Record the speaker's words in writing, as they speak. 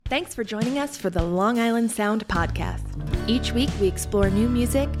Thanks for joining us for the Long Island Sound podcast. Each week we explore new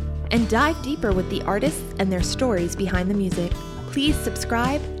music and dive deeper with the artists and their stories behind the music. Please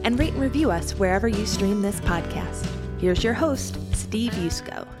subscribe and rate and review us wherever you stream this podcast. Here's your host, Steve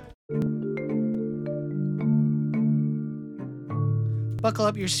Yusko. Buckle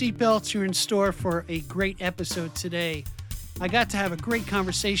up your seatbelts. You're in store for a great episode today. I got to have a great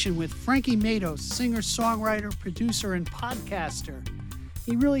conversation with Frankie Matos, singer, songwriter, producer, and podcaster.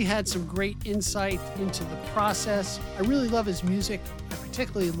 He really had some great insight into the process. I really love his music. I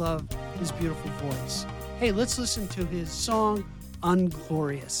particularly love his beautiful voice. Hey, let's listen to his song,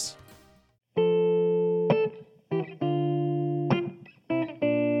 Unglorious.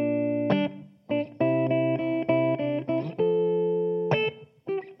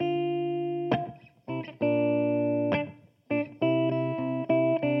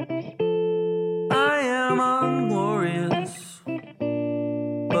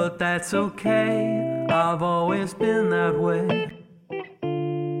 That's okay, I've always been that way.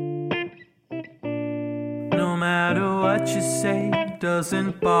 No matter what you say,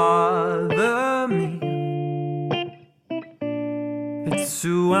 doesn't bother me. It's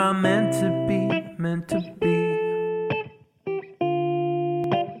who I'm meant to be, meant to be.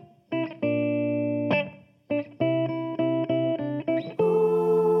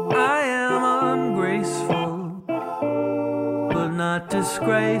 I am ungraceful, but not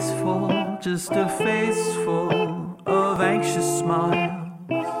disgraceful, just a face full of anxious smiles.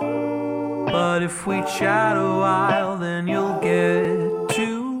 But if we chat a while, then you'll get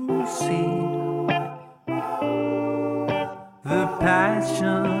to see the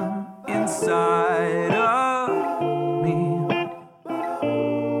passion inside of me.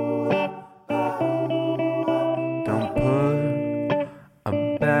 Don't put a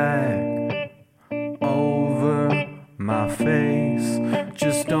bag over my face.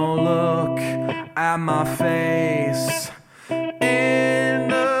 Just don't look at my face in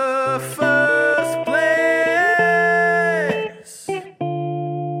the first place.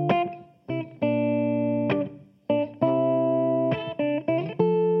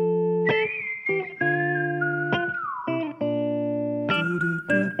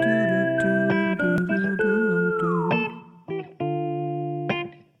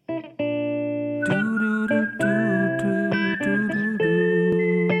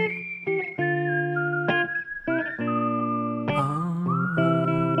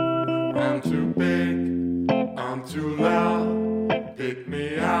 I'm too big, I'm too loud, pick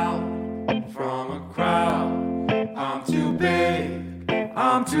me out from a crowd. I'm too big,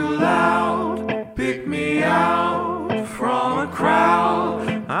 I'm too loud, pick me out from a crowd.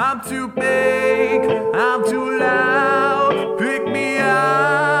 I'm too big, I'm too loud, pick me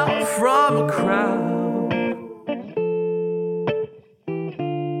out from a crowd.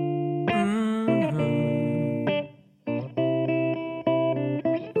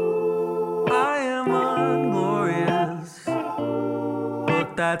 I am unglorious,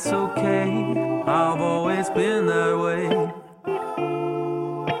 but that's okay, I've always been that way.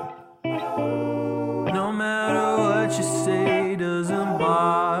 No matter what you say, doesn't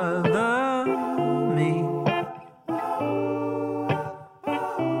bother me.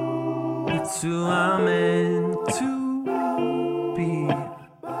 It's who I'm meant to be.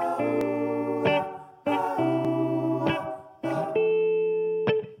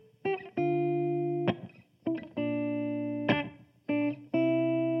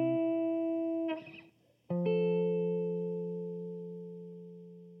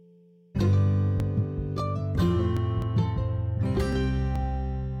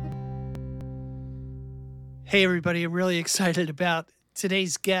 Hey, everybody. I'm really excited about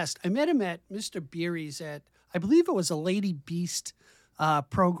today's guest. I met him at Mr. Beery's at, I believe it was a Lady Beast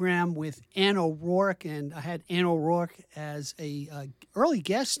program with Ann O'Rourke, and I had Ann O'Rourke as a early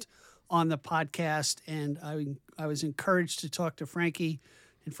guest on the podcast, and I was encouraged to talk to Frankie.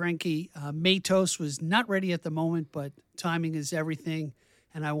 And Frankie Matos was not ready at the moment, but timing is everything.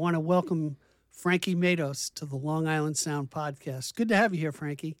 And I want to welcome Frankie Matos to the Long Island Sound podcast. Good to have you here,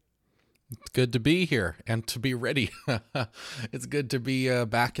 Frankie. It's good to be here and to be ready. It's good to be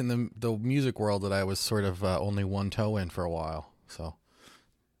back in the music world that I was sort of only one toe in for a while. So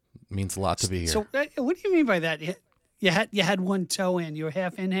it means a lot to be here. So what do you mean by that? You had one toe in. You were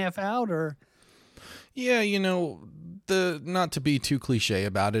half in, half out, or? Yeah, not to be too cliche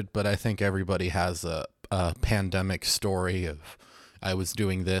about it, but I think everybody has a pandemic story of I was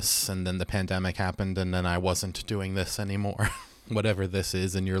doing this and then the pandemic happened and then I wasn't doing this anymore. Whatever this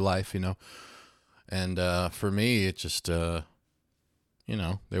is in your life, And for me, it just, there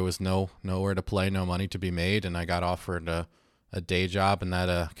was nowhere to play, no money to be made. And I got offered a a day job, and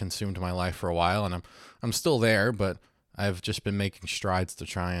that consumed my life for a while. And I'm still there, but I've just been making strides to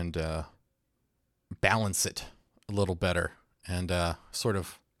try and balance it a little better and sort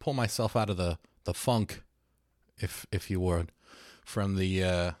of pull myself out of the funk, if you would, from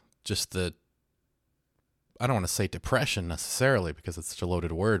the just the, I don't want to say depression necessarily because it's such a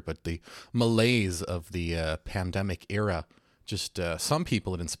loaded word, but the malaise of the pandemic era. Just some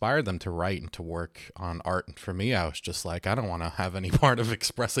people, it inspired them to write and to work on art. And for me, I was just like, I don't want to have any part of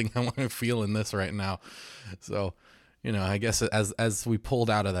expressing how I feel in this right now. So, I guess as we pulled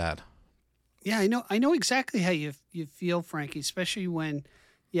out of that. Yeah, I know exactly how you feel, Frankie, especially when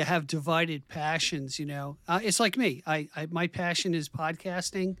you have divided passions. It's like me. I my passion is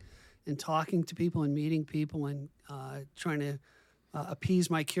podcasting and talking to people and meeting people and trying to appease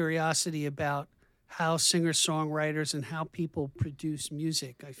my curiosity about how singer-songwriters and how people produce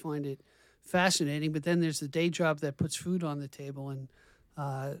music. I find it fascinating. But then there's the day job that puts food on the table, and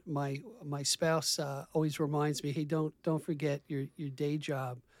my spouse always reminds me, hey, don't forget your day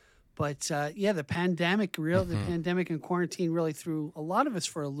job. But the pandemic and quarantine really threw a lot of us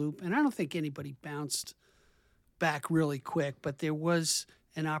for a loop, and I don't think anybody bounced back really quick. But there was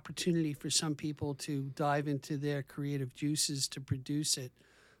an opportunity for some people to dive into their creative juices to produce it.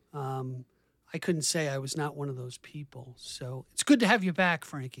 I couldn't say I was not one of those people. So it's good to have you back,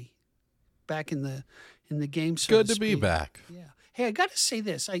 Frankie. Back in the game. So good to be back. Yeah. Hey, I got to say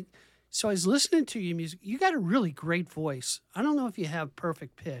this. I was listening to your music. You got a really great voice. I don't know if you have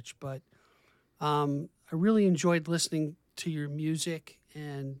perfect pitch, but I really enjoyed listening to your music.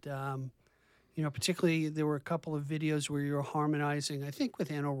 And, particularly there were a couple of videos where you were harmonizing, I think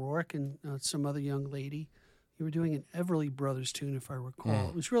with Ann O'Rourke and some other young lady. You were doing an Everly Brothers tune, if I recall.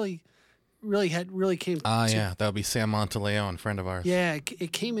 It was really came. Yeah, that would be Sam Montaleo, a friend of ours. Yeah,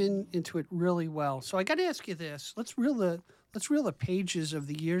 it came into it really well. So I got to ask you this: let's reel the pages of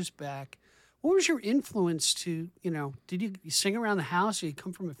the years back. What was your influence to Did you sing around the house? Or you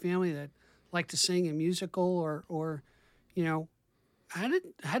come from a family that liked to sing and musical, or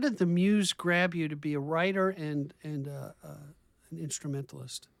how did the muse grab you to be a writer and an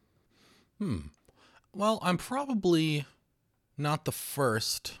instrumentalist? Well, I'm probably not the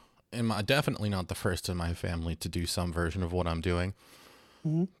first. Definitely not the first in my family to do some version of what I'm doing.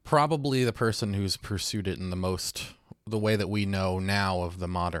 Mm-hmm. Probably the person who's pursued it in the way that we know now of the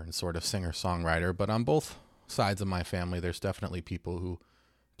modern sort of singer-songwriter. But on both sides of my family, there's definitely people who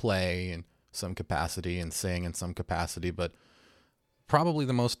play in some capacity and sing in some capacity. But probably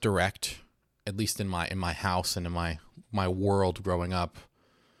the most direct, at least in my house and in my world growing up,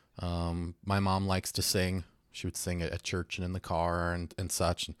 my mom likes to sing. She would sing at church and in the car and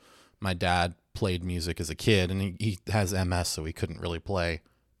such. And my dad played music as a kid, and he has MS, so he couldn't really play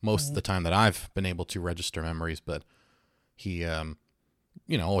most of the time that I've been able to register memories. But he,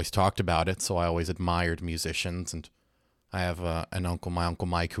 always talked about it, so I always admired musicians. And I have an uncle, my Uncle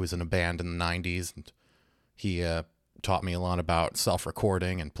Mike, who was in a band in the 90s, and he taught me a lot about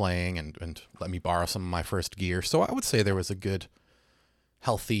self-recording and playing and let me borrow some of my first gear. So I would say there was a good,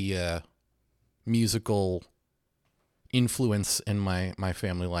 healthy musical influence in my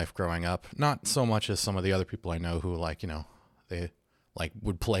family life growing up. Not so much as some of the other people I know who they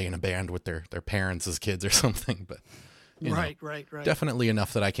would play in a band with their parents as kids or something, but right. Definitely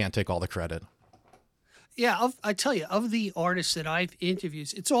enough that I can't take all the credit. Yeah, I tell you, of the artists that I've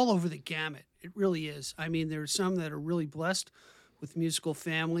interviewed, it's all over the gamut. It really is. I mean, there are some that are really blessed with musical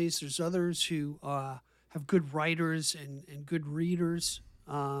families. There's others who have good writers and good readers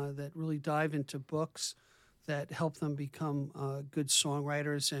that really dive into books that help them become good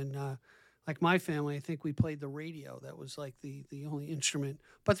songwriters. And like my family, I think we played the radio. That was like the only instrument.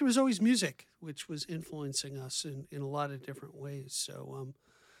 But there was always music, which was influencing us in a lot of different ways.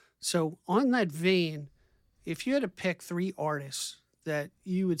 So on that vein, if you had to pick 3 artists that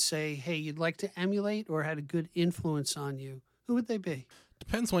you would say, hey, you'd like to emulate or had a good influence on you, who would they be?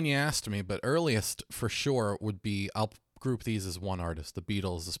 Depends when you asked me, but earliest for sure would be, I'll group these as one artist, the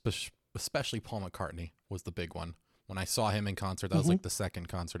Beatles, especially Paul McCartney was the big one. When I saw him in concert, that was like the second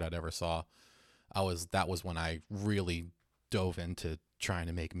concert I'd ever saw. That was when I really dove into trying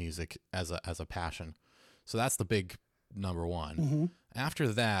to make music as a passion. So that's the big number one. Mm-hmm. After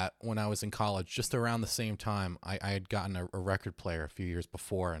that, when I was in college, just around the same time, I had gotten a record player a few years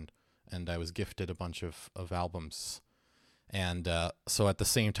before, and I was gifted a bunch of albums. And so at the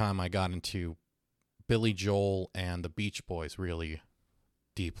same time, I got into Billy Joel and the Beach Boys really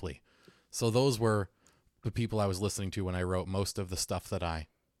deeply. So those were the people I was listening to when I wrote most of the stuff that I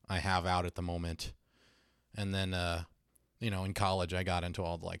have out at the moment. And then, in college, I got into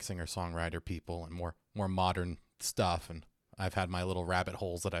all the singer-songwriter people and more modern stuff. And I've had my little rabbit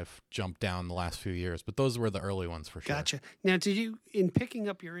holes that I've jumped down the last few years, but those were the early ones for sure. Gotcha. Now, in picking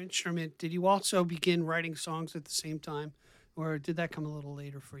up your instrument, did you also begin writing songs at the same time, or did that come a little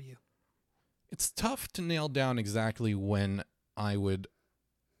later for you? It's tough to nail down exactly when I would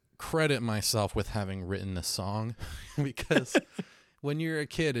credit myself with having written a song because when you're a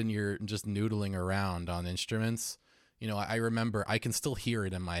kid and you're just noodling around on instruments, I remember I can still hear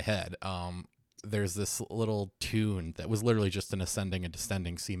it in my head. There's this little tune that was literally just an ascending and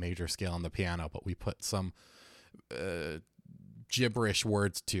descending C major scale on the piano, but we put some gibberish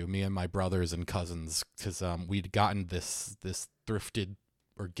words to me and my brothers and cousins because we'd gotten this thrifted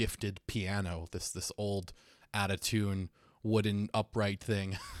or gifted piano, this old out-of-tune wooden upright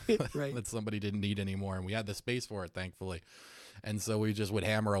thing Right. that somebody didn't need anymore, and we had the space for it, thankfully. And so we just would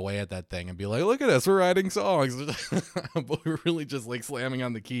hammer away at that thing and be like, look at us, we're writing songs. But we were really just like slamming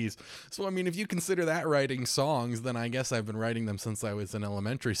on the keys. So, I mean, if you consider that writing songs, then I guess I've been writing them since I was in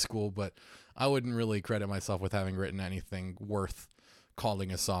elementary school, but I wouldn't really credit myself with having written anything worth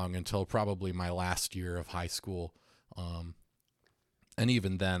calling a song until probably my last year of high school. And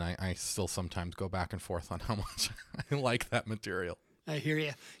even then, I still sometimes go back and forth on how much I like that material. I hear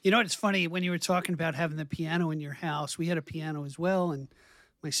you. You know, it's funny when you were talking about having the piano in your house. We had a piano as well, and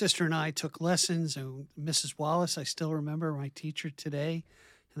my sister and I took lessons. And Mrs. Wallace, I still remember my teacher today,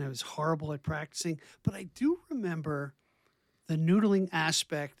 and I was horrible at practicing. But I do remember the noodling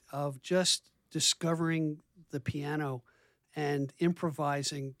aspect of just discovering the piano and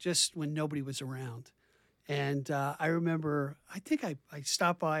improvising just when nobody was around. And I remember, I think I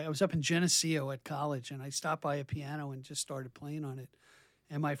stopped by, I was up in Geneseo at college, and I stopped by a piano and just started playing on it.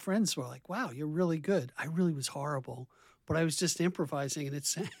 And my friends were like, wow, you're really good. I really was horrible, but I was just improvising, and it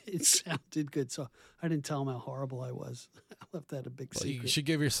sounded good. So I didn't tell them how horrible I was. I left that a big secret. You should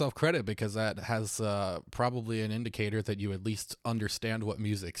give yourself credit because that has probably an indicator that you at least understand what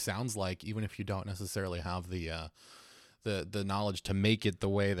music sounds like, even if you don't necessarily have the knowledge to make it the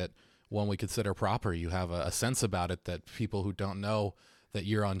way that one we consider proper. You have a sense about it that people who don't know that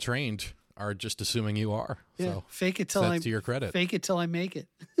you're untrained are just assuming you are. Yeah, so fake it till that's to your credit. Fake it till I make it.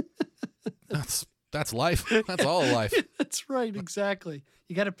 That's life. That's all life. That's right, exactly.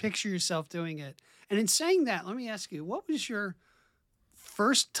 You got to picture yourself doing it. And in saying that, let me ask you, what was your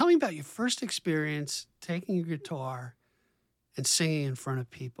tell me about your first experience taking your guitar and singing in front of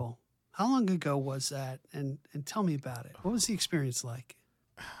people. How long ago was that? And tell me about it. What was the experience like?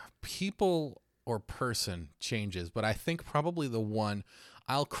 People or person changes, but I think probably the one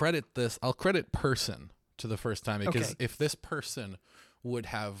I'll credit person to the first time, because if this person would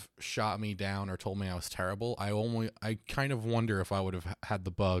have shot me down or told me I was terrible, I kind of wonder if I would have had the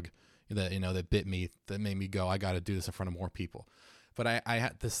bug that, that bit me, that made me go, I got to do this in front of more people. But I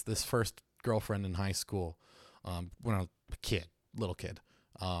had this first girlfriend in high school, when I was a little kid,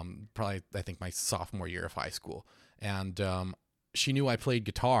 probably I think my sophomore year of high school. And she knew I played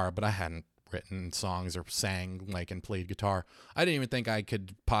guitar, but I hadn't written songs or sang and played guitar. I didn't even think I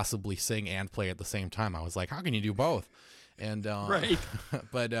could possibly sing and play at the same time. I was like, how can you do both? And right.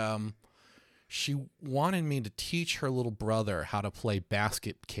 But she wanted me to teach her little brother how to play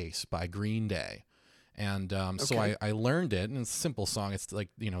Basket Case by Green Day. And so I learned it, and it's a simple song. It's like,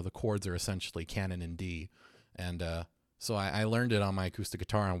 the chords are essentially canon in D. And so I learned it on my acoustic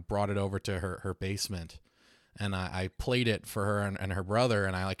guitar and brought it over to her basement. And I played it for her and her brother,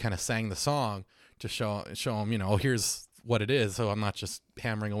 and I kind of sang the song to show them, here's what it is. So I'm not just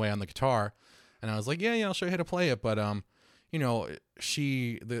hammering away on the guitar. And I was like, yeah, I'll show you how to play it. But,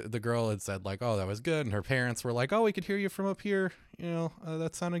 the girl had said oh, that was good. And her parents were like, oh, we could hear you from up here.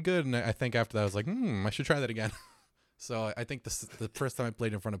 That sounded good. And I think after that I was like, I should try that again. So I think the first time I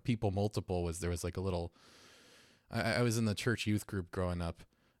played in front of people multiple was, there was a little, I was in the church youth group growing up,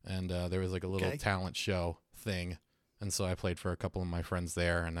 and there was a little talent show thing. And so I played for a couple of my friends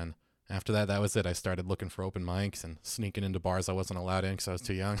there. And then after that was it. I started looking for open mics and sneaking into bars I wasn't allowed in because I was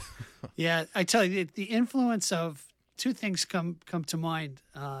too young. Yeah, I tell you, the influence of two things come to mind,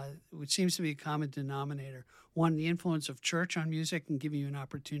 which seems to be a common denominator. One, the influence of church on music and giving you an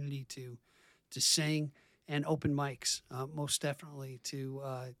opportunity to sing, and open mics, most definitely to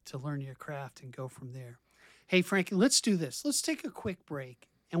learn your craft and go from there. Hey, Frankie, let's do this. Let's take a quick break.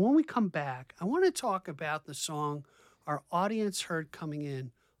 And when we come back, I want to talk about the song our audience heard coming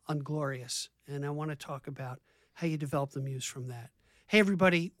in, Unglorious. And I want to talk about how you develop the muse from that. Hey,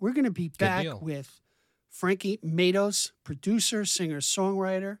 everybody, we're going to be back with Frankie Matos, producer, singer,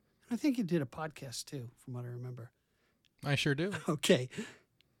 songwriter. I think you did a podcast too, from what I remember. I sure do. Okay.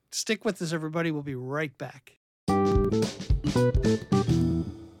 Stick with us, everybody. We'll be right back.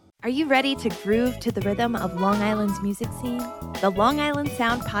 Are you ready to groove to the rhythm of Long Island's music scene? The Long Island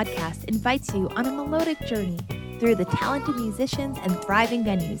Sound Podcast invites you on a melodic journey through the talented musicians and thriving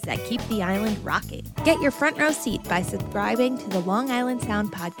venues that keep the island rocking. Get your front row seat by subscribing to the Long Island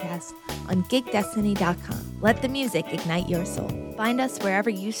Sound Podcast on gigdestiny.com. Let the music ignite your soul. Find us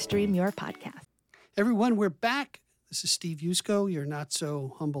wherever you stream your podcast. Everyone, we're back. This is Steve Yusko, your not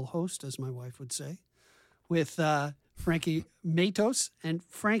so humble host, as my wife would say, with Frankie Matos. And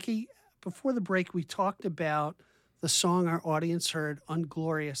Frankie, before the break, we talked about the song our audience heard,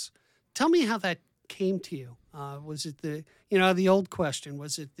 Unglorious. Tell me how that came to you. Was it the old question,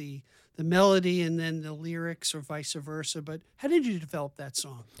 was it the melody and then the lyrics or vice versa? But how did you develop that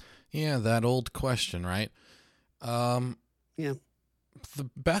song? Yeah, that old question, right? Yeah. The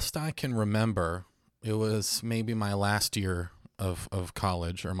best I can remember, it was maybe my last year of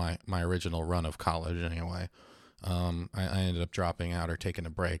college, or my original run of college anyway. I ended up dropping out or taking a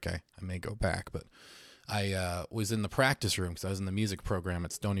break. I may go back, but I was in the practice room because I was in the music program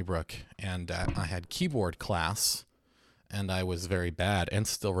at Stony Brook, and I had keyboard class, and I was very bad and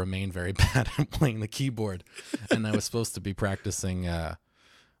still remain very bad at playing the keyboard. And I was supposed to be practicing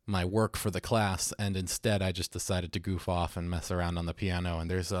my work for the class, and instead I just decided to goof off and mess around on the piano. And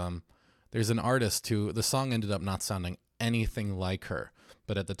there's an artist who, the song ended up not sounding anything like her,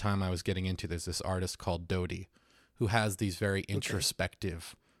 but at the time I was getting into, there's this artist called Dodie who has these very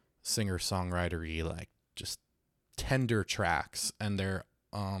introspective singer-songwriter-y, like, just tender tracks. And there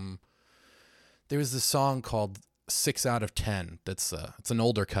was this song called 6 out of 10 that's it's an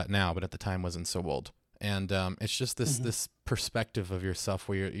older cut now, but at the time wasn't so old. And it's just this perspective of yourself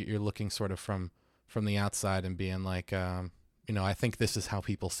where you're looking sort of from the outside and being like, I think this is how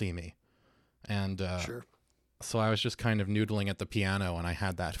people see me. And Sure. So I was just kind of noodling at the piano, and I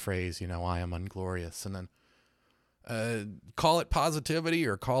had that phrase, I am unglorious. And then call it positivity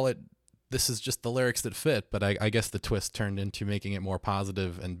or call it, this is just the lyrics that fit. But I guess the twist turned into making it more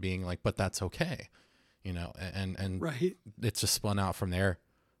positive and being like, but that's okay, and Right. it just spun out from there.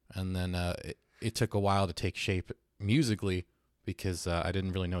 And then it took a while to take shape musically because I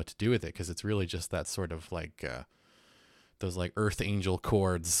didn't really know what to do with it, because it's really just that sort of like those like Earth Angel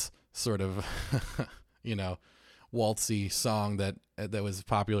chords sort of, waltzy song that was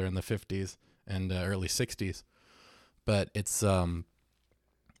popular in the 50s and early 60s. But it's I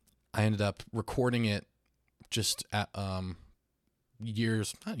ended up recording it just at a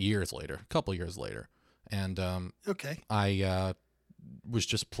couple years later. And Okay. I was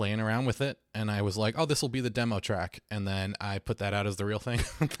just playing around with it, and I was like, oh, this will be the demo track. And then I put that out as the real thing.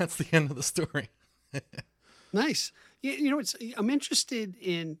 That's the end of the story. Nice. I'm interested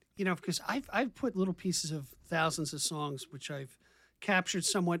in, because I've put little pieces of thousands of songs, which I've captured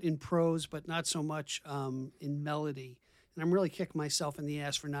somewhat in prose, but not so much in melody. And I'm really kicking myself in the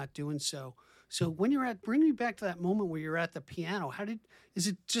ass for not doing so. So when bring me back to that moment where you're at the piano. Is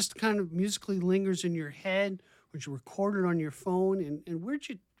it just kind of musically lingers in your head, or did you record it on your phone? And where'd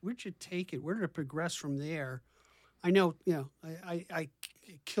you take it? Where did it progress from there? I know, it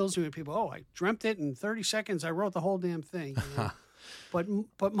kills me when people, I dreamt it in 30 seconds. I wrote the whole damn thing. But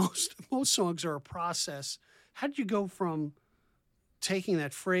most songs are a process. How did you go from taking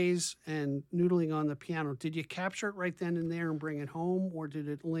that phrase and noodling on the piano? Did you capture it right then and there and bring it home, or did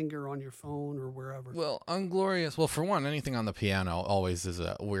it linger on your phone or wherever? Well, Unglorious. Well, for one, anything on the piano always is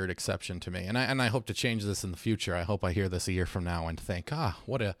a weird exception to me, and I hope to change this in the future. I hope I hear this a year from now and think,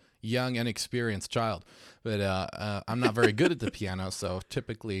 what a young, inexperienced child. But I'm not very good at the piano, so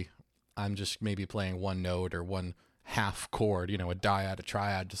typically I'm just maybe playing one note or one half chord, a dyad, a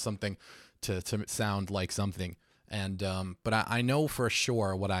triad, just something to sound like something. And but I know for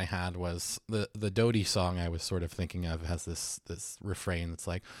sure what I had was the Dodie song I was sort of thinking of has this refrain that's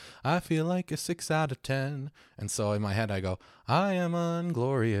like, I feel like a 6 out of 10. And so in my head I go, I am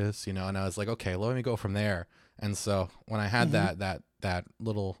unglorious, and I was like, okay, let me go from there. And so when I had that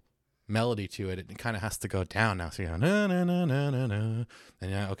little melody to it, it kind of has to go down now. So na na na na na na.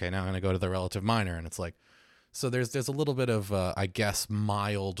 And okay, now I'm gonna go to the relative minor, and it's like, so there's a little bit of I guess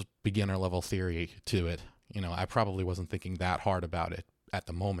mild beginner level theory to it. I probably wasn't thinking that hard about it at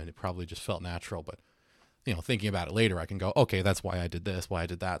the moment. It probably just felt natural. But, thinking about it later, I can go, okay, that's why I did this, why I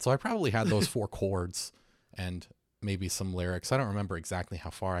did that. So I probably had those 4 chords and maybe some lyrics. I don't remember exactly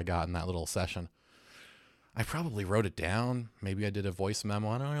how far I got in that little session. I probably wrote it down. Maybe I did a voice memo.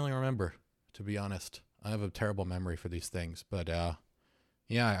 I don't really remember, to be honest. I have a terrible memory for these things. But, I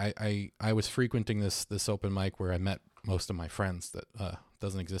was frequenting this open mic where I met most of my friends that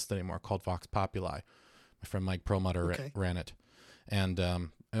doesn't exist anymore, called Vox Populi. My friend Mike Perlmutter ran it. And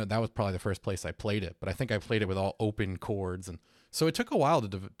that was probably the first place I played it. But I think I played it with all open chords and So it took a while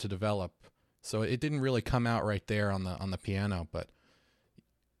to develop. So it didn't really come out right there on the piano, but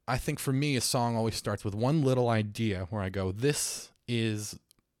I think for me, a song always starts with one little idea where I go, this is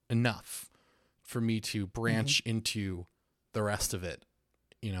enough for me to branch into the rest of it.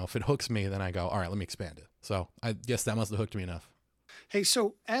 You know, if it hooks me, then I go, all right, let me expand it. So I guess that must have hooked me enough. Hey,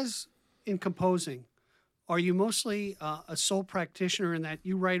 so as in composing, are you mostly a sole practitioner in that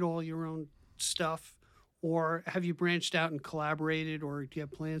you write all your own stuff, or have you branched out and collaborated, or do you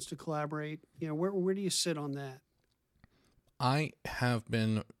have plans to collaborate? You know, where do you sit on that? I have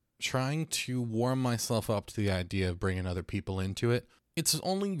been trying to warm myself up to the idea of bringing other people into it. It's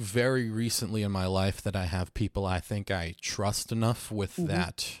only very recently in my life that I have people I think I trust enough with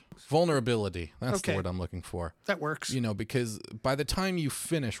that vulnerability. That's the word I'm looking for. That works. You know, because by the time you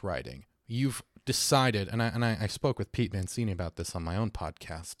finish writing, you've decided, and I spoke with Pete Mancini about this on my own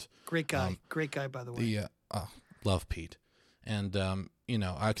podcast. Great guy. Great guy, by the way. Love Pete. And, you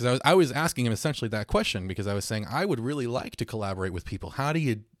know, because I was asking him essentially that question, because I was saying, I would really like to collaborate with people. How do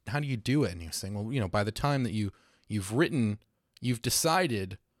you do it? And he was saying, well, you know, by the time that you've written, you've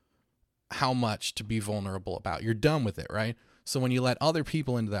decided how much to be vulnerable about. You're done with it, right? So when you let other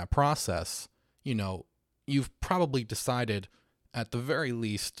people into that process, you know, you've probably decided at the very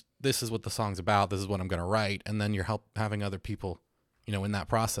least, this is what the song's about. This is what I'm going to write. And then you're having other people, you know, in that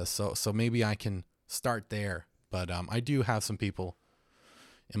process. So maybe I can start there. But I do have some people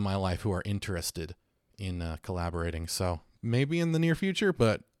in my life who are interested in collaborating. So maybe in the near future,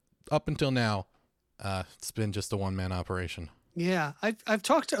 but up until now, it's been just a one-man operation. Yeah, I've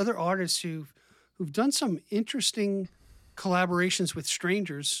talked to other artists who've done some interesting collaborations with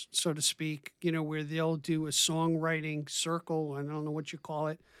strangers, so to speak, you know, where they'll do a songwriting circle, I don't know what you call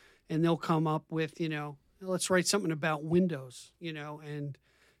it, and they'll come up with, you know, let's write something about windows, you know, and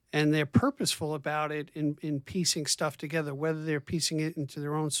they're purposeful about it in piecing stuff together, whether they're piecing it into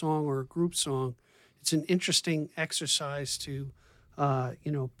their own song or a group song. It's an interesting exercise to,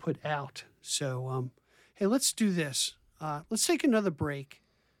 you know, put out. So, hey, let's do this. Let's take another break,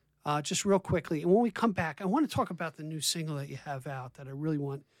 just real quickly. And when we come back, I want to talk about the new single that you have out that I really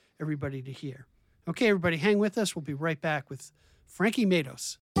want everybody to hear. Okay, everybody, hang with us. We'll be right back with Frankie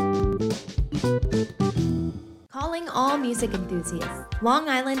Matos. Calling all music enthusiasts, Long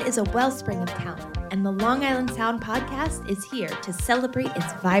Island is a wellspring of talent, and the Long Island Sound Podcast is here to celebrate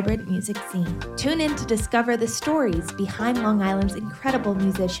its vibrant music scene. Tune in to discover the stories behind Long Island's incredible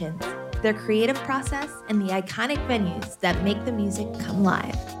musicians, their creative process, and the iconic venues that make the music come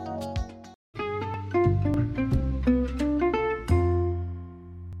live.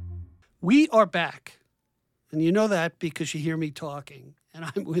 We are back, and you know that because you hear me talking, and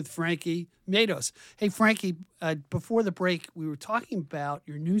I'm with Frankie Matos. Hey, Frankie, before the break, we were talking about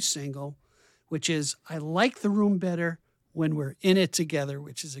your new single, which is I Like the Room Better When We're In It Together,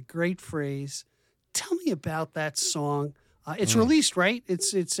 which is a great phrase. Tell me about that song. It's released, right?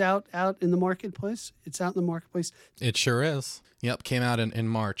 It's out in the marketplace? It's out in the marketplace? It sure is. Yep, came out in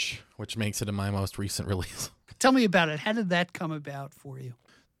March, which makes it my most recent release. Tell me about it. How did that come about for you?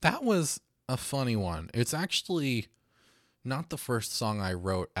 That was a funny one. It's actually not the first song I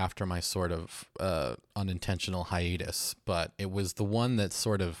wrote after my sort of unintentional hiatus, but it was the one that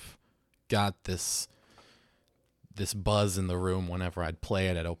sort of got this buzz in the room whenever I'd play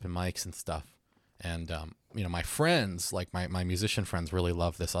it at open mics and stuff. And, you know, my friends, like my musician friends, really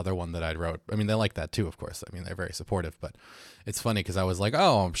love this other one that I'd wrote. I mean, they like that too, of course. I mean, they're very supportive, but it's funny because I was like,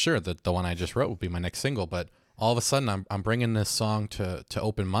 oh, I'm sure that the one I just wrote will be my next single. But all of a sudden I'm bringing this song to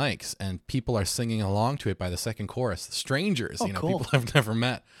open mics and people are singing along to it by the second chorus. Strangers, you know, cool. People I've never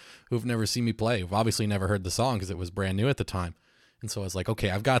met who've never seen me play, who've obviously never heard the song because it was brand new at the time. And so I was like,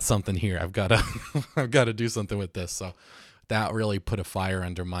 okay, I've got something here. I've got to do something with this. So that really put a fire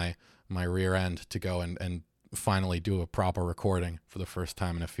under my rear end to go and finally do a proper recording for the first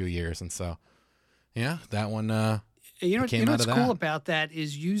time in a few years. And so, yeah, that one you know came out what's of cool that. about that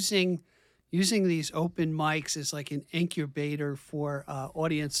is using these open mics as like an incubator for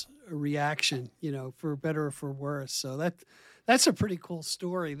audience reaction, you know, for better or for worse. So that's a pretty cool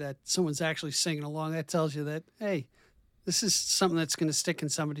story that someone's actually singing along. That tells you that, hey, this is something that's going to stick in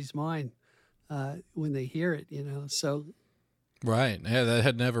somebody's mind when they hear it, you know. So Right. Yeah, that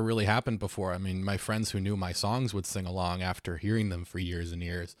had never really happened before. I mean, my friends who knew my songs would sing along after hearing them for years and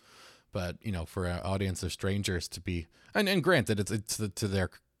years. But, you know, for an audience of strangers to be, and granted, it's to their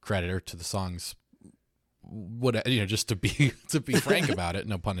credit or to the songs, what, you know, just to be frank about it,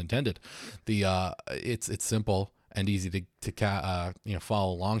 no pun intended. It's simple and easy to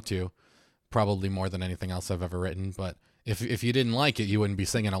follow along to, probably more than anything else I've ever written. But if you didn't like it, you wouldn't be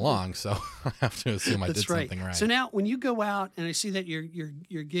singing along. So I have to assume I did That's right. something right. So now, when you go out, and I see that you're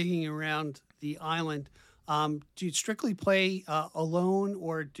gigging around the island, do you strictly play alone,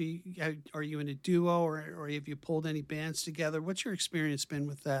 or are you in a duo, or have you pulled any bands together? What's your experience been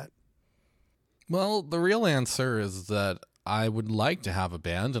with that? Well, the real answer is that I would like to have a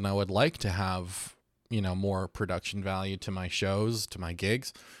band, and I would like to have, more production value to my shows, to my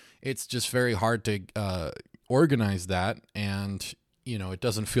gigs. It's just very hard to organize that, and it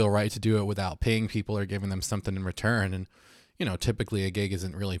doesn't feel right to do it without paying people or giving them something in return. And typically a gig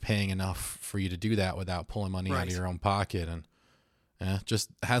isn't really paying enough for you to do that without pulling money out of your own pocket, and just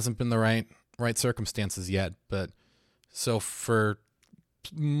hasn't been the right circumstances yet. But so for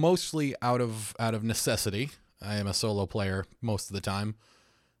mostly out of necessity, I am a solo player most of the time.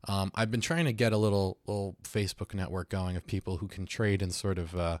 I've been trying to get a little Facebook network going of people who can trade in sort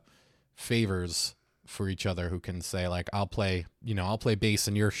of favors for each other, who can say, like, I'll play bass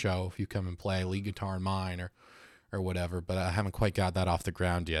in your show if you come and play lead guitar in mine, or whatever. But I haven't quite got that off the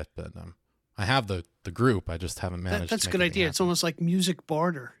ground yet. But I have the group. I just haven't managed. That's to a make good idea. happen. It's almost like music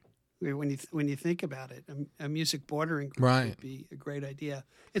barter. When you think about it, a music bartering group would be a great idea.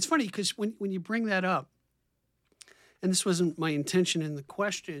 It's funny because when you bring that up, and this wasn't my intention in the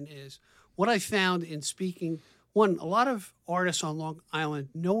question, is what I found in speaking. One, a lot of artists on Long Island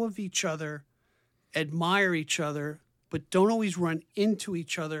know of each other, admire each other, but don't always run into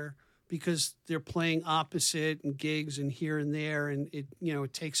each other because they're playing opposite and gigs and here and there, and it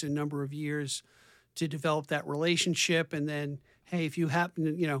takes a number of years to develop that relationship. And then, hey, if you happen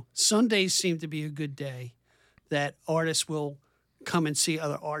to, Sundays seem to be a good day that artists will come and see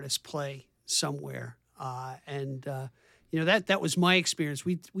other artists play somewhere. That was my experience.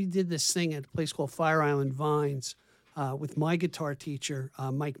 We did this thing at a place called Fire Island Vines with my guitar teacher,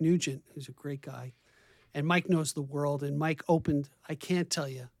 Mike Nugent, who's a great guy. And Mike knows the world. And Mike opened, I can't tell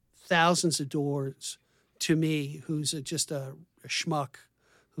you, thousands of doors to me, who's just a schmuck,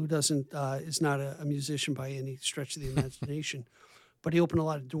 who is not a musician by any stretch of the imagination. But he opened a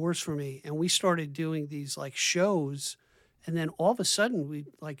lot of doors for me. And we started doing these like shows. And then all of a sudden,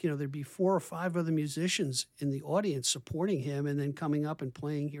 there'd be 4 or 5 other musicians in the audience supporting him and then coming up and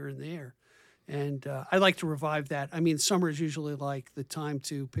playing here and there. And I like to revive that. I mean, summer is usually like the time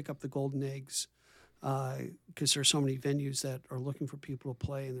to pick up the golden eggs because there's so many venues that are looking for people to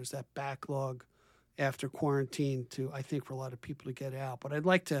play, and there's that backlog after quarantine I think, for a lot of people to get out. But I'd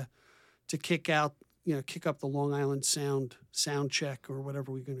like to kick up the Long Island sound check, or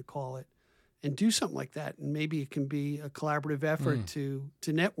whatever we're going to call it, and do something like that. And maybe it can be a collaborative effort to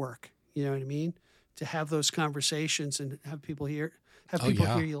network, you know what I mean? To have those conversations and have people hear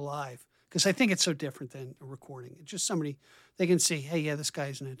you live. Because I think it's so different than a recording. It's just somebody, they can see, hey, yeah, this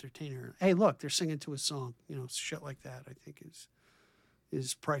guy's an entertainer. Hey, look, they're singing to a song. Shit like that, I think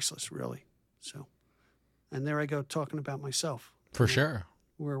is priceless, really. So, and there I go talking about myself. For sure.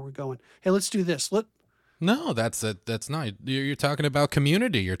 Where we're going. Hey, let's do this. No, that's it. That's not. You're talking about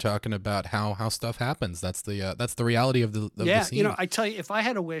community. You're talking about how stuff happens. That's the reality of the scene. I tell you, if I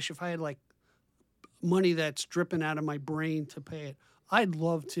had a wish, if I had like money that's dripping out of my brain to pay it, I'd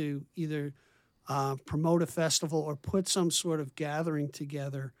love to either promote a festival or put some sort of gathering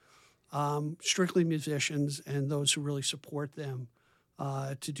together, strictly musicians and those who really support them,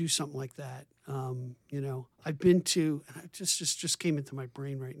 to do something like that. I've been to, and it just came into my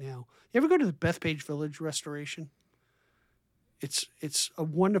brain right now. You ever go to the Bethpage Village restoration? It's a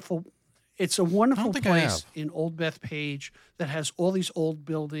wonderful place in Old Bethpage that has all these old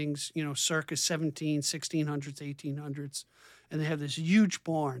buildings, circa 1600s, 1800s. And they have this huge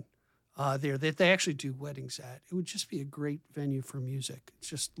barn there that they actually do weddings at. It would just be a great venue for music. It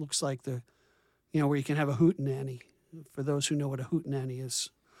just looks like where you can have a hootenanny. For those who know what a hootenanny is,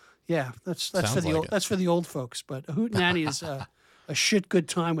 yeah, that's for the old folks. But a hootenanny is a shit good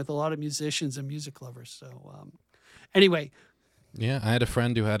time with a lot of musicians and music lovers. So, anyway. Yeah, I had a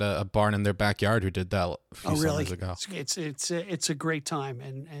friend who had a barn in their backyard who did that a few summers ago. It's a great time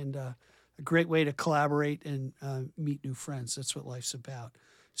and a great way to collaborate and meet new friends. That's what life's about.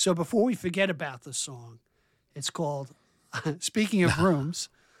 So before we forget about the song, it's called, speaking of rooms,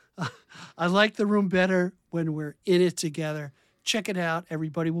 I like the room better when we're in it together. Check it out,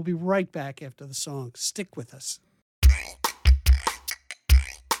 everybody. We'll be right back after the song. Stick with us.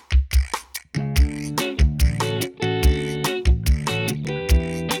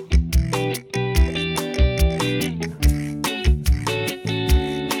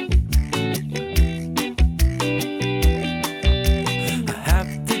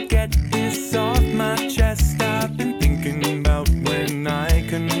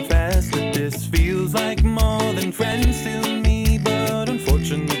 Friends to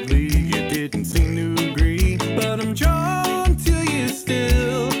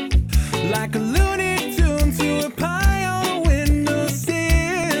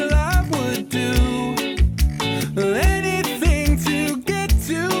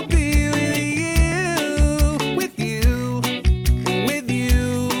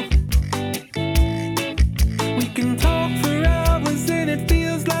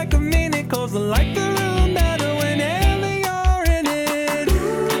 'cause I like the room better whenever you're in it.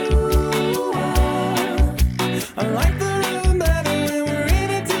 Ooh, I like the room better when we're in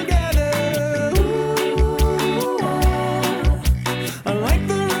it together. Ooh, I like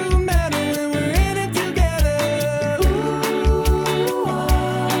the room better when we're in it together. Ooh,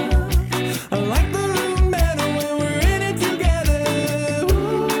 I like the room better when we're in it together.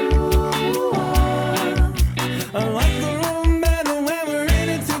 Ooh, I like the room better when we're in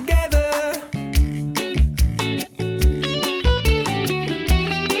it together.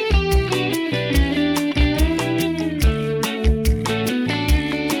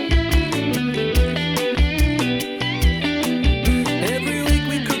 Every week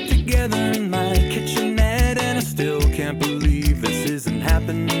we cook together in my kitchenette, and I still can't believe this isn't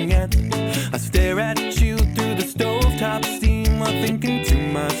happening yet. I stare at you through the stovetop steam while thinking to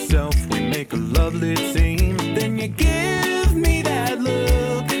myself, we make a lovely team. Then you give me that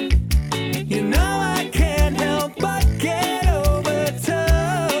look. You know I can't help but get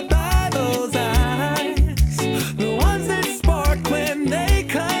overtook by those eyes, the ones that spark when they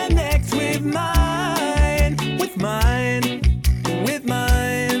connect with mine, with mine, with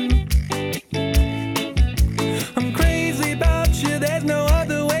mine. I'm crazy about you, there's no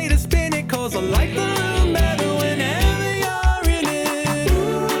other way to spin it, 'cause I like the room better whenever you're in it.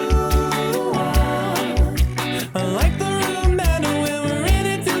 Ooh, I like the room better when we're in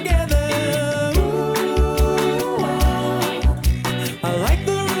it together. Ooh, I like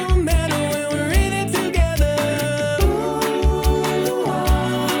the room better when we're in it together. Ooh,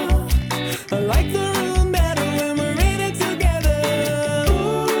 I like the room better when we're in it together.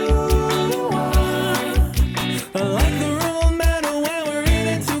 Ooh, I like the room better when we're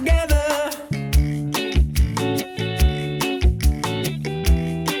in it together.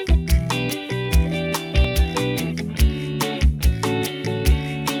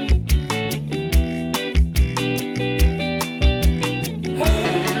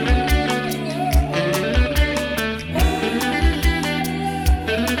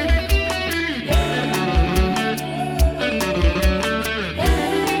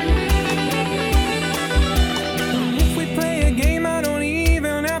 If we play a game, I don't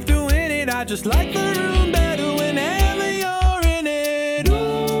even have to win it. I just like the room better whenever you're in it.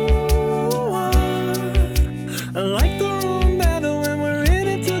 Ooh, I like the room better when we're in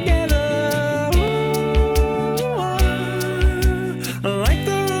it together. Ooh, I like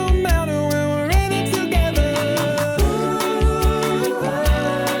the room better when we're in it together. Ooh, I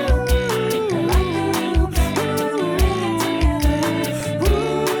like the room better when we're in it together. Ooh,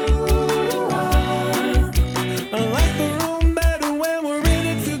 I like the room better when we're in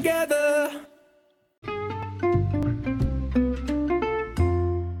it together.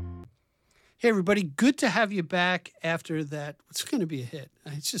 Hey, everybody. Good to have you back after that. It's going to be a hit.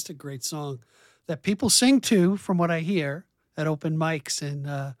 It's just a great song that people sing to, from what I hear, at open mics. And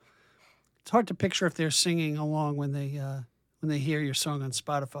it's hard to picture if they're singing along when they hear your song on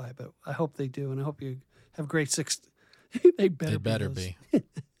Spotify. But I hope they do. And I hope you have great success. They better be.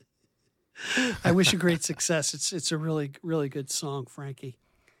 I wish you great success. It's a really, really good song, Frankie.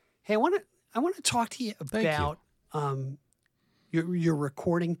 Hey, I want to talk to you Thank you. about your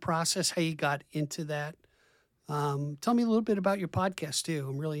recording process, how you got into that. Tell me a little bit about your podcast too.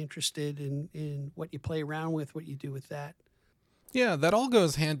 I'm really interested in what you play around with, what you do with that. Yeah, that all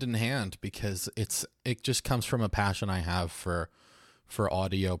goes hand in hand because it just comes from a passion I have for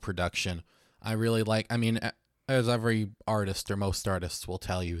audio production. I really like, I mean, as every artist or most artists will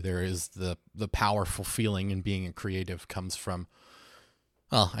tell you, there is the powerful feeling in being a creative comes from,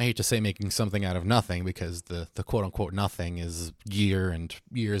 well, I hate to say making something out of nothing, because the quote unquote nothing is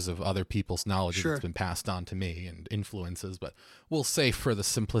years of other people's knowledge Sure. that's been passed on to me and influences, but we'll say for the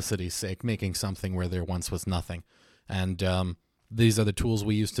simplicity's sake, making something where there once was nothing. And these are the tools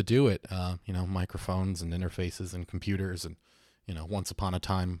we use to do it, microphones and interfaces and computers and, once upon a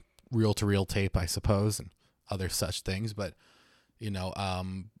time, reel-to-reel tape, I suppose, and other such things. But,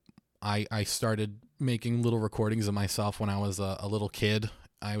 I started making little recordings of myself when I was a little kid.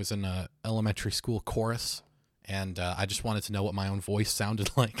 I was in a elementary school chorus, and I just wanted to know what my own voice sounded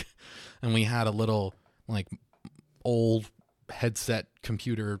like. And we had a little, old headset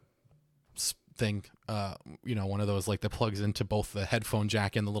computer thing, one of those that plugs into both the headphone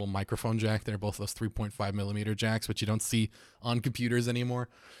jack and the little microphone jack. They're both those 3.5 millimeter jacks, which you don't see on computers anymore.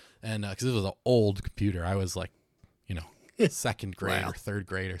 And because this was an old computer, I was second grade or third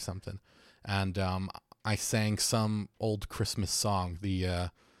grade or something. And I sang some old Christmas song, the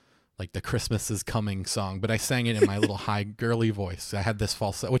Christmas is Coming song, but I sang it in my little high girly voice. I had this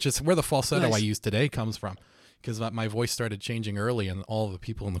falsetto, which is where the falsetto Nice. I use today comes from. because my voice started changing early, and all the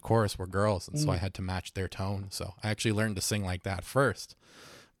people in the chorus were girls, and so I had to match their tone. So I actually learned to sing like that first.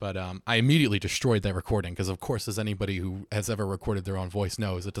 But I immediately destroyed that recording because, of course, as anybody who has ever recorded their own voice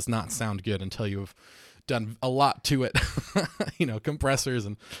knows, it does not sound good until you've done a lot to it, compressors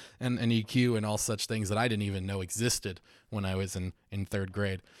and EQ and all such things that I didn't even know existed when I was in third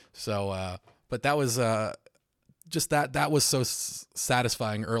grade. So, but that was just that was so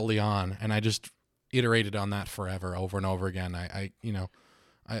satisfying early on, and I just iterated on that forever, over and over again. I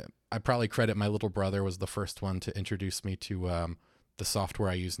probably credit my little brother was the first one to introduce me to the software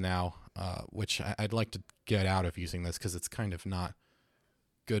I use now, which I'd like to get out of using this because it's kind of not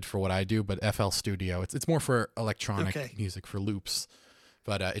good for what I do, but FL Studio, it's more for electronic music, for loops,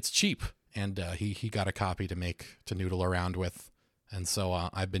 but it's cheap, and he got a copy to noodle around with, and so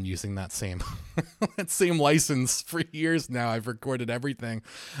I've been using that same that same license for years now. I've recorded everything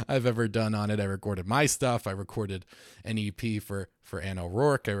I've ever done on it. I recorded my stuff. I recorded an EP for Ann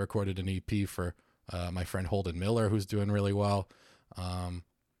O'Rourke. I recorded an EP for my friend Holden Miller, who's doing really well.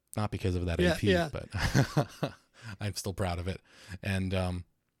 Not because of that EP, but I'm still proud of it. And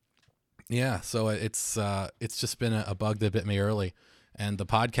so it's just been a bug that bit me early, and the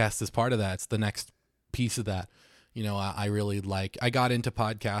podcast is part of that. It's the next piece of that. I really I got into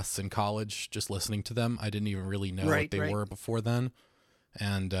podcasts in college, just listening to them. I didn't even really know what they were before then,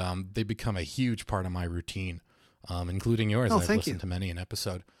 and they become a huge part of my routine, including yours. I've listened to many an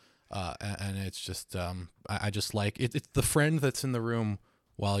episode. And it's just, I just like it. It's the friend that's in the room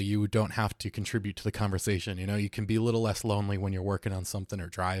while you don't have to contribute to the conversation. You can be a little less lonely when you're working on something or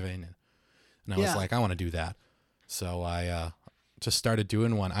driving. And I was like, I want to do that. So I just started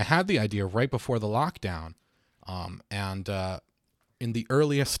doing one. I had the idea right before the lockdown. And in the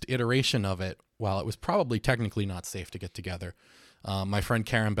earliest iteration of it, while it was probably technically not safe to get together, my friend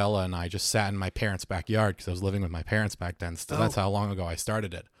Karen Bella and I just sat in my parents' backyard because I was living with my parents back then. So that's how long ago I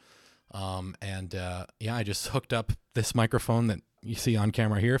started it. I just hooked up this microphone that you see on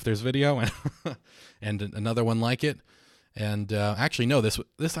camera here, if there's video, and another one like it. And actually, no, this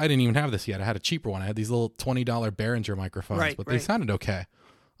I didn't even have this yet. I had a cheaper one. I had these little $20 Behringer microphones, but they sounded okay.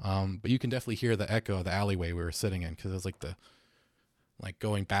 But you can definitely hear the echo of the alleyway we were sitting in, because it was like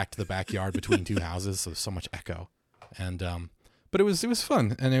going back to the backyard between two houses. So so much echo, and but it was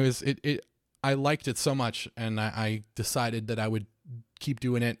fun, and I liked it so much, and I decided that I would keep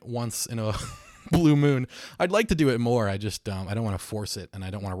doing it once in a blue moon. I'd like to do it more. I just I don't want to force it, and I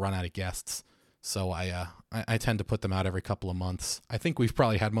don't want to run out of guests. So I tend to put them out every couple of months. I think we've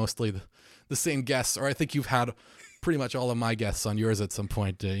probably had mostly the same guests, or I think you've had pretty much all of my guests on yours at some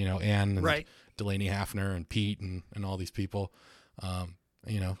point. Ann and Delaney Hafner and Pete and all these people.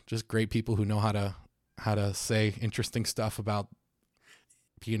 Just great people who know how to say interesting stuff about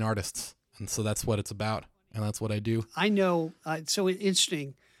being artists, and so that's what it's about. And that's what I do. I know. So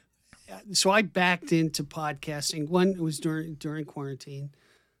interesting. So I backed into podcasting. One, it was during quarantine.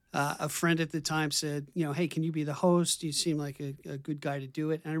 A friend at the time said, hey, can you be the host? You seem like a good guy to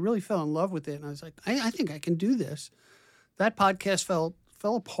do it. And I really fell in love with it. And I was like, I think I can do this. That podcast fell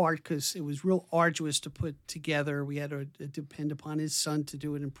apart because it was real arduous to put together. We had to depend upon his son to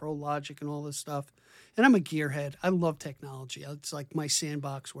do it in Pro Logic and all this stuff. And I'm a gearhead. I love technology. It's like my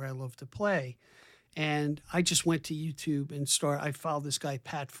sandbox where I love to play. And I just went to YouTube and I followed this guy,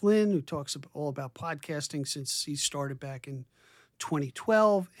 Pat Flynn, who talks all about podcasting since he started back in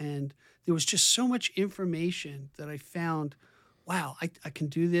 2012. And there was just so much information that I found, wow, I can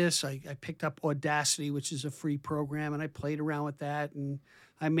do this. I picked up Audacity, which is a free program, and I played around with that. And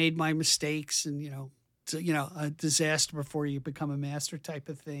I made my mistakes and, a disaster before you become a master type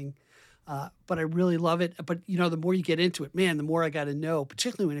of thing. But I really love it. But, the more you get into it, man, the more I got to know,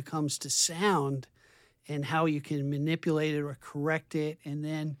 particularly when it comes to sound and how you can manipulate it or correct it. And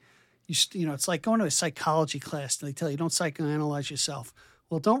then, it's like going to a psychology class and they tell you don't psychoanalyze yourself.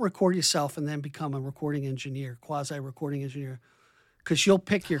 Well, don't record yourself and then become a recording engineer, quasi-recording engineer, because you'll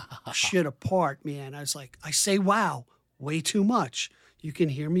pick your shit apart, man. I was like, I say wow way too much. You can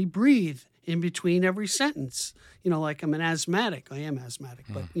hear me breathe in between every sentence. Like I'm an asthmatic. I am asthmatic,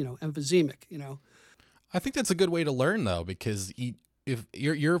 but, emphysemic, I think that's a good way to learn, though, because if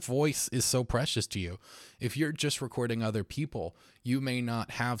your voice is so precious to you, if you're just recording other people, you may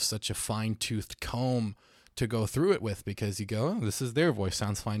not have such a fine-toothed comb to go through it with, because you go, oh, this is their voice,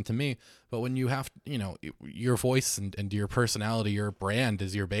 sounds fine to me. But when you have, your voice and your personality, your brand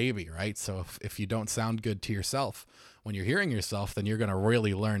is your baby, right? So if you don't sound good to yourself, when you're hearing yourself, then you're going to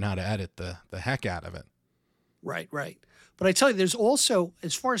really learn how to edit the heck out of it. Right. But I tell you, there's also,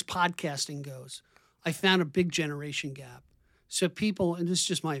 as far as podcasting goes, I found a big generation gap. So people, and this is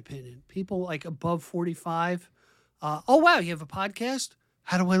just my opinion, people like above 45 oh, wow, you have a podcast?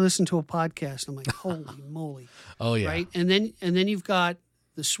 How do I listen to a podcast? I'm like, holy moly. Oh, yeah. Right. And then you've got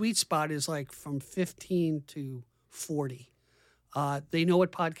the sweet spot is like from 15 to 40. They know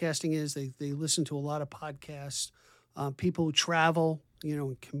what podcasting is. They listen to a lot of podcasts. People who travel,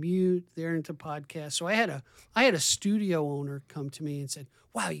 and commute, they're into podcasts. So I had a studio owner come to me and said,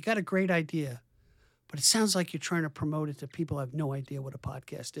 wow, you got a great idea, but it sounds like you're trying to promote it to people who have no idea what a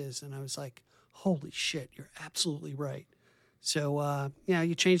podcast is. And I was like, holy shit, you're absolutely right. So,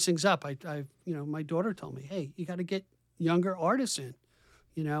 you change things up. I my daughter told me, hey, you got to get younger artists in,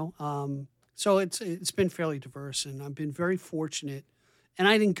 so it's been fairly diverse, and I've been very fortunate. And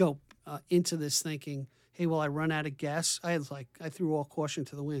I didn't go into this thinking, hey, will I run out of guests? I threw all caution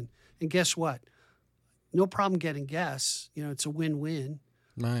to the wind. And guess what? No problem getting guests. It's a win-win.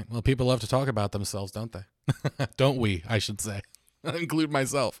 Right. Well, people love to talk about themselves, don't they? Don't we, I should say. I include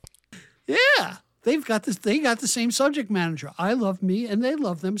myself. Yeah. They got the same subject manager. I love me and they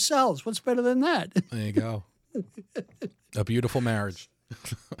love themselves. What's better than that? There you go. A beautiful marriage.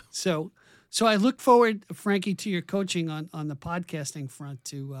 So I look forward, Frankie, to your coaching on the podcasting front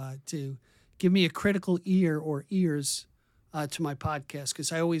to give me a critical ear or ears to my podcast,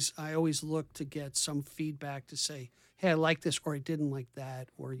 because I always look to get some feedback to say, hey, I like this, or I didn't like that,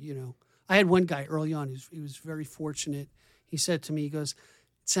 or I had one guy early on. He was very fortunate. He said to me, he goes,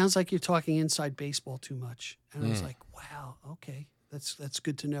 it sounds like you're talking inside baseball too much. And I was like, wow, okay, that's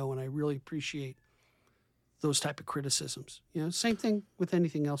good to know. And I really appreciate those type of criticisms. Same thing with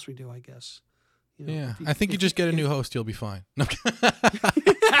anything else we do, I guess. I think you just get a new host, you'll be fine.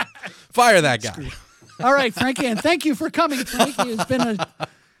 Fire that guy. All right, Frankie, and thank you for coming, Frankie. It's been a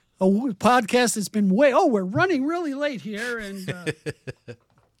podcast that's been we're running really late here. And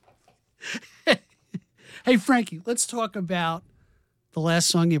hey, Frankie, let's talk about the last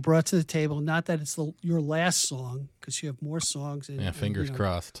song you brought to the table. Not that it's your last song, because you have more songs. And, fingers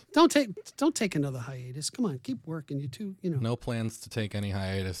crossed. Don't take another hiatus. Come on, keep working. You two, No plans to take any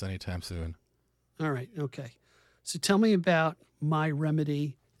hiatus anytime soon. All right, okay. So tell me about My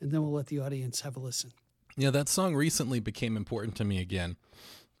Remedy, and then we'll let the audience have a listen. Yeah, that song recently became important to me again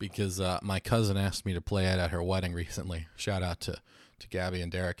because my cousin asked me to play it at her wedding recently. Shout out to Gabby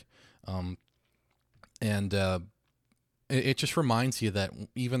and Derek. It just reminds you that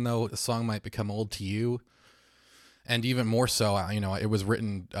even though a song might become old to you, and even more so, it was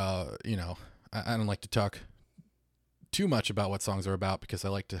written, I don't like to talk too much about what songs are about because I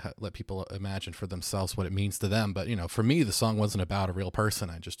like to let people imagine for themselves what it means to them. But, for me, the song wasn't about a real person.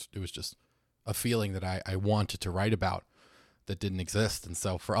 It was just a feeling that I wanted to write about that didn't exist. And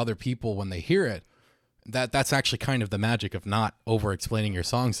so for other people, when they hear it, that's actually kind of the magic of not over-explaining your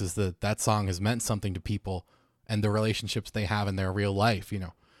songs, is that song has meant something to people and the relationships they have in their real life.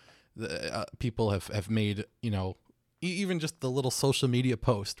 People have made, even just the little social media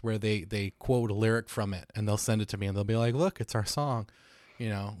post where they quote a lyric from it and they'll send it to me and they'll be like, look, it's our song.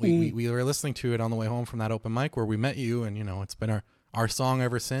 We were listening to it on the way home from that open mic where we met you, and, it's been our song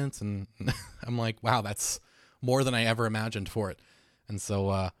ever since. And I'm like, wow, that's more than I ever imagined for it. And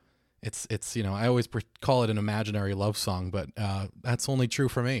so, it's I always call it an imaginary love song, but that's only true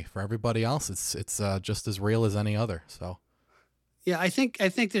for me. For everybody else, it's just as real as any other. So, yeah, I think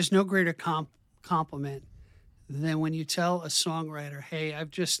there's no greater compliment than when you tell a songwriter, "Hey, I've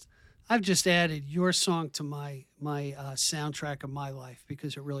just added your song to my soundtrack of my life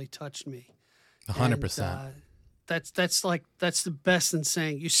because it really touched me." 100%. That's the best in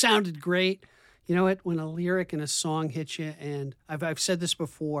saying you sounded great. You know what? When a lyric and a song hits you, and I've said this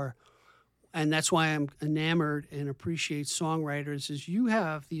before. And that's why I'm enamored and appreciate songwriters, is you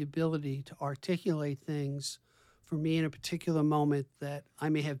have the ability to articulate things for me in a particular moment that I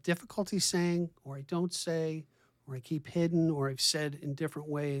may have difficulty saying, or I don't say, or I keep hidden, or I've said in different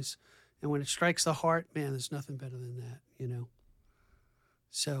ways. And when it strikes the heart, man, there's nothing better than that,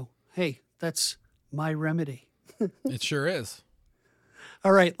 So, hey, that's My Remedy. It sure is.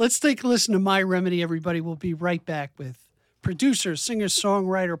 All right, let's take a listen to My Remedy, everybody. We'll be right back with producer, singer,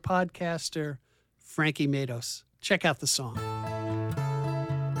 songwriter, podcaster, Frankie Matos. Check out the song.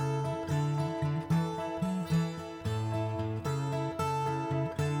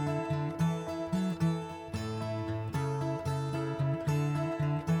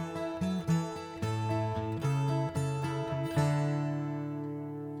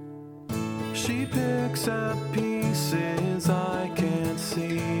 She picks up pieces I can't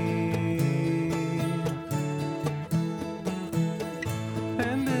see.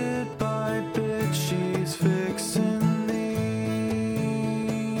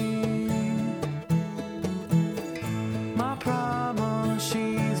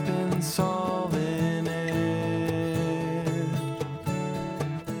 Solving it.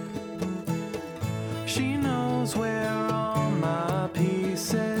 She knows where all my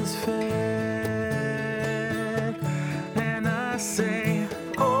pieces fit. And I say,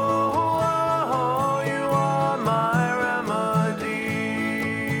 oh, oh, you are my remedy.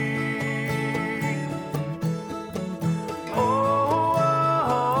 Oh,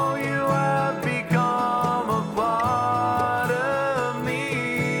 oh, you have become a part of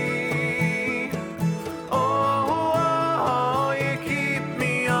me. Oh, oh, you keep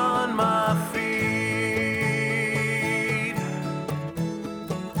me on my feet.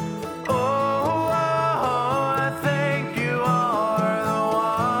 Oh, oh, I think you are the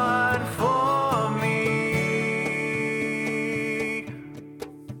one for me.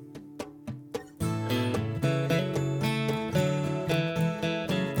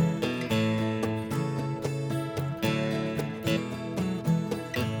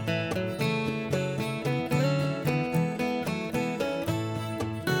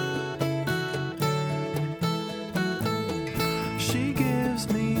 She gives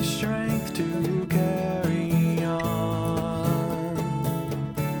me strength to carry on,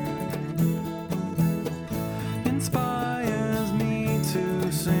 inspires me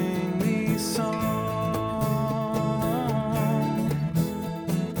to sing these songs.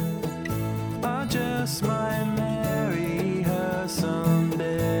 I just might marry her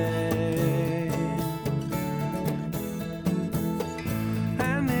someday.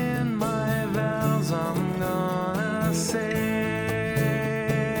 And in my vows I'm gonna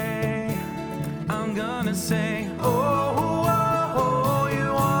say, oh, oh, oh,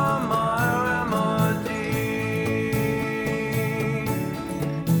 you are my remedy.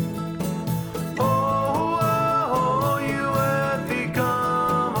 Oh, oh, you have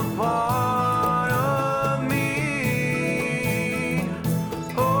become a part of me.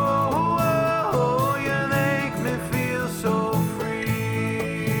 Oh, oh, you make me feel so free.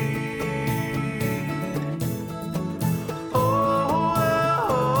 Oh,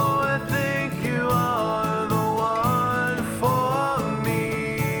 I think you are the one for me.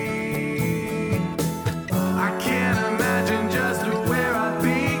 I can't imagine just where I'd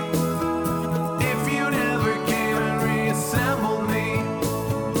be if you never came and reassembled me.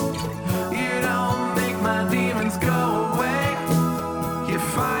 You don't make my demons go away. You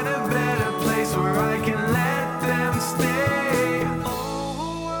find a better place where I can let them stay.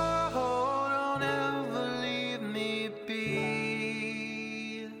 Oh, don't ever leave me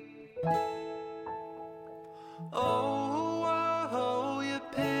be. Oh, you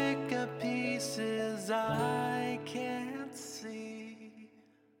pick up pieces I can't see.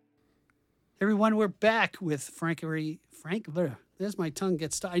 Everyone, we're back with there's my tongue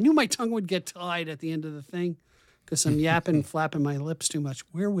gets tied. I knew my tongue would get tied at the end of the thing because I'm yapping and flapping my lips too much.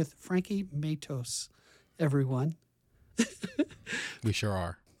 We're with Frankie Matos, everyone. We sure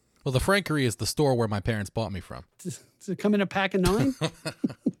are. Well, the Frankery is the store where my parents bought me from. Does it come in a pack of 9?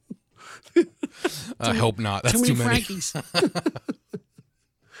 I hope not. That's Too too many many. Frankies.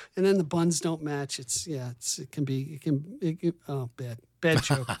 And then the buns don't match. Bad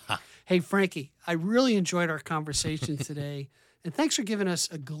joke. Hey, Frankie, I really enjoyed our conversation today. And thanks for giving us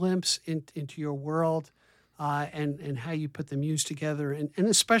a glimpse into your world and how you put the muse together and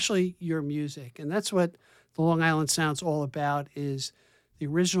especially your music. And that's what the Long Island Sound's all about, is the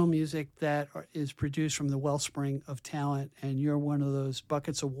original music that is produced from the wellspring of talent. And you're one of those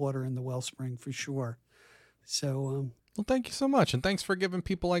buckets of water in the wellspring for sure. So, Well, thank you so much. And thanks for giving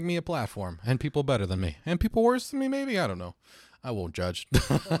people like me a platform, and people better than me, and people worse than me, maybe. I don't know. I won't judge.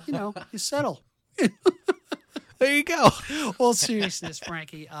 you settle. There you go. All seriousness,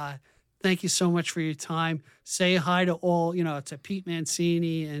 Frankie, thank you so much for your time. Say hi to all, to Pete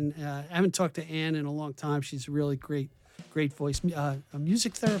Mancini. And I haven't talked to Ann in a long time. She's a really great voice. A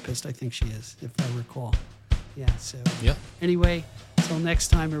music therapist, I think she is, if I recall. Yeah, so Yep. Anyway, till next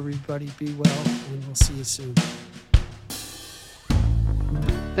time, everybody, be well, and we'll see you soon.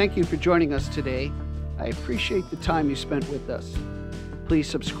 Thank you for joining us today. I appreciate the time you spent with us. Please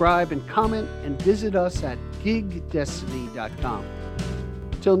subscribe and comment and visit us at gigdestiny.com.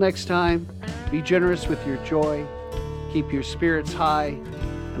 Till next time, be generous with your joy, keep your spirits high,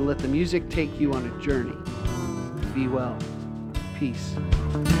 and let the music take you on a journey. Be well. Peace.